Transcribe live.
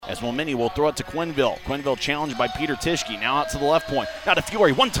as Momini will throw it to Quinville. Quinville challenged by Peter Tischke. Now out to the left point. Now to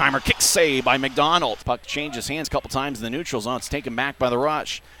Fiore. One-timer kick save by McDonald. Puck changes hands a couple times in the neutral zone. It's taken back by the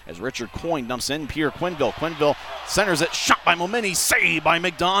Rush as Richard Coyne dumps in Pierre Quinville. Quinville centers it. Shot by Momini. Save by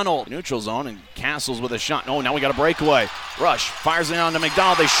McDonald. Neutral zone and Castles with a shot. No, now we got a breakaway. Rush fires it on to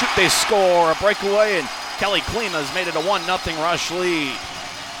McDonald. They shoot. They score. A breakaway, and Kelly Klima has made it a 1-0 Rush lead.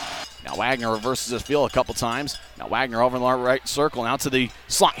 Now Wagner reverses his field a couple times. Now Wagner over in the right circle. Now to the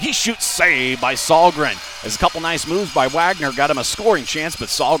slot. He shoots. Save by Sahlgren. There's a couple nice moves by Wagner. Got him a scoring chance, but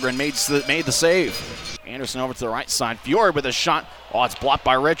Sahlgren made the save. Anderson over to the right side. Fiore with a shot. Oh, it's blocked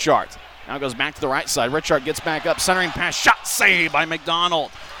by Richard. Now goes back to the right side. Richard gets back up. Centering pass. Shot. Save by McDonald.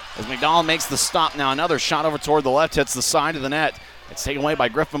 As McDonald makes the stop. Now another shot over toward the left. Hits the side of the net. It's taken away by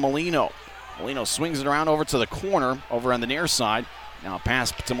Griffin Molino. Molino swings it around over to the corner. Over on the near side. Now a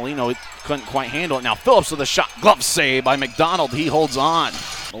pass to Molino, he couldn't quite handle it. Now Phillips with a shot, glove save by McDonald. He holds on.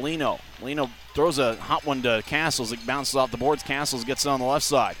 Molino throws a hot one to Castles. It bounces off the boards. Castles gets it on the left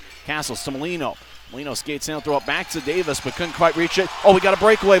side. Castles to Molino. Molino skates in, throw it back to Davis, but couldn't quite reach it. Oh, we got a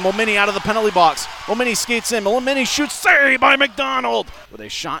breakaway. Momini out of the penalty box. Momini skates in. Momini shoots, save by McDonald with a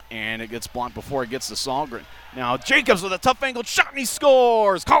shot, and it gets blocked before it gets to Sahlgren. Now Jacobs with a tough angled shot, and he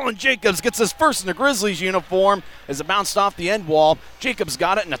scores. Colin Jacobs gets his first in the Grizzlies uniform as it bounced off the end wall. Jacobs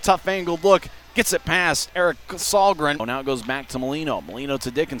got it in a tough angled look. Gets it past Eric Sahlgren. Oh, now it goes back to Molino. Molino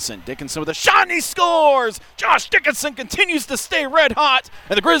to Dickinson. Dickinson with a shot, and he scores! Josh Dickinson continues to stay red hot,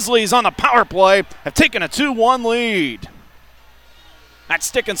 and the Grizzlies on the power play have taken a 2-1 lead.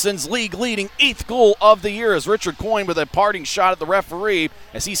 That's Dickinson's league-leading 8th goal of the year as Richard Coyne with a parting shot at the referee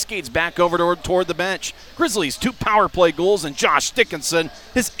as he skates back over toward the bench. Grizzlies 2 power play goals, and Josh Dickinson,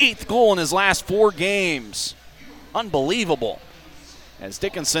 his 8th goal in his last 4 games. Unbelievable. As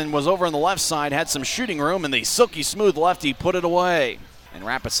Dickinson was over on the left side, had some shooting room, and the silky smooth lefty put it away. And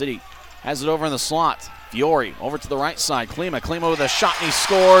Rapid City has it over in the slot. Fiore over to the right side. Klima with a shot, and he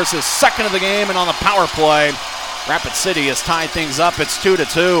scores his 2nd of the game, and on the power play, Rapid City has tied things up. It's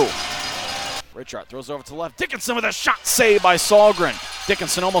 2-2. Richard throws over to the left. Dickinson with a shot, saved by Sahlgren.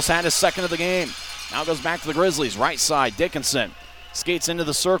 Dickinson almost had his 2nd of the game. Now goes back to the Grizzlies. Right side, Dickinson skates into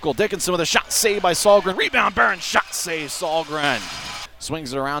the circle. Dickinson with a shot, saved by Sahlgren. Rebound, Barron, shot, save, Sahlgren.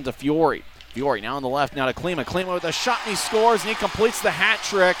 Swings it around to Fiore. Fiore now on the left, now to Klima. Klima with a shot, and he scores, and he completes the hat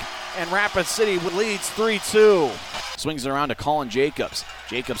trick, and Rapid City leads 3-2. Swings it around to Colin Jacobs.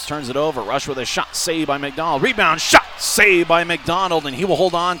 Jacobs turns it over. Rush with a shot, saved by McDonald. Rebound, shot, saved by McDonald, and he will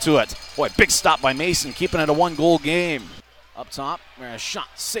hold on to it. Boy, big stop by Mason, keeping it a 1-goal game. Up top, a shot,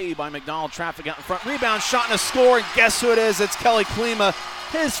 saved by McDonald. Traffic out in front. Rebound, shot, and a score, and guess who it is? It's Kelly Klima,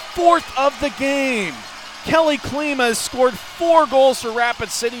 his 4th of the game. Kelly Klima has scored 4 goals for Rapid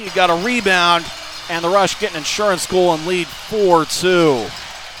City. He got a rebound, and the Rush get an insurance goal and lead 4-2.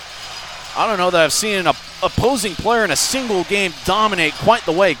 I don't know that I've seen an opposing player in a single game dominate quite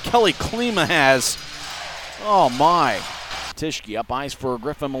the way Kelly Klima has. Oh, my. Tischke up ice for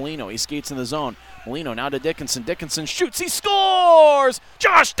Griffin Molino. He skates in the zone. Molino now to Dickinson. Dickinson shoots. He scores!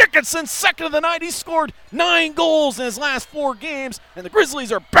 Josh Dickinson, 2nd of the night. He scored 9 goals in his last 4 games, and the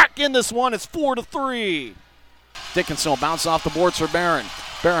Grizzlies are back in this one. It's 4-3. Dickinson will bounce off the boards for Barron.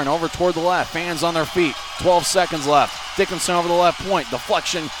 Barron over toward the left. Fans on their feet. 12 seconds left. Dickinson over the left point.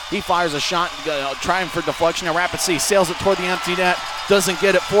 Deflection. He fires a shot. Trying for deflection. Now Rapid City sails it toward the empty net. Doesn't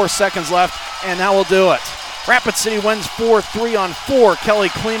get it. 4 seconds left, and that will do it. Rapid City wins 4-3 on 4 Kelly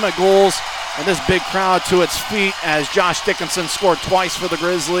Klima goals. And this big crowd to its feet as Josh Dickinson scored twice for the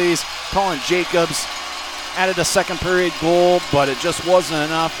Grizzlies. Colin Jacobs added a 2nd period goal, but it just wasn't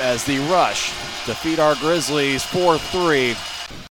enough as the Rush defeat our Grizzlies 4-3